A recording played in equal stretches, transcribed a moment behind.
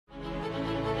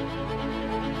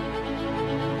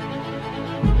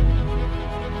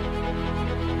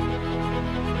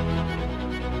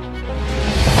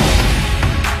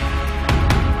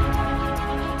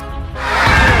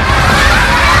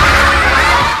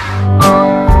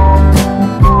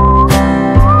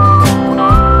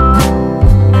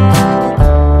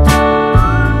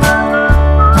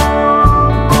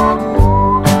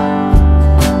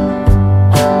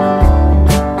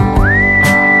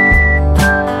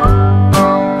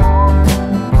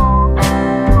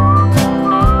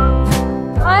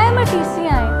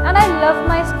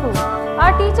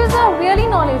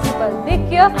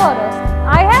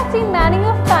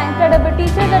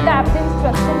adapt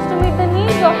instructions to meet the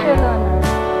needs of their learners.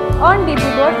 On DB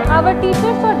boards, our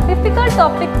teachers taught difficult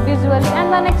topics visually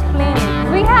and then explained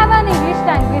it. We have an English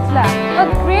language lab, a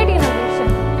great innovation.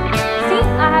 See,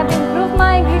 I have improved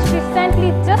my English recently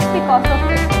just because of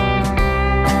this.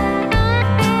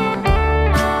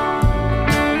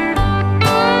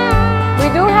 We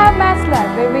do have Maths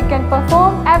lab where we can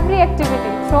perform every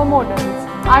activity through models.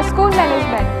 Our school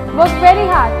management worked very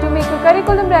hard to make a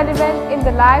curriculum relevant in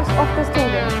the lives of the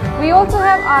students. We also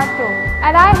have art room,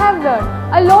 and I have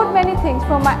learned a lot many things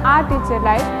from my art teacher,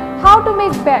 like how to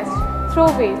make best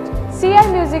through waste. See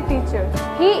our music teacher.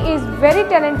 He is very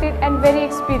talented and very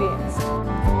experienced.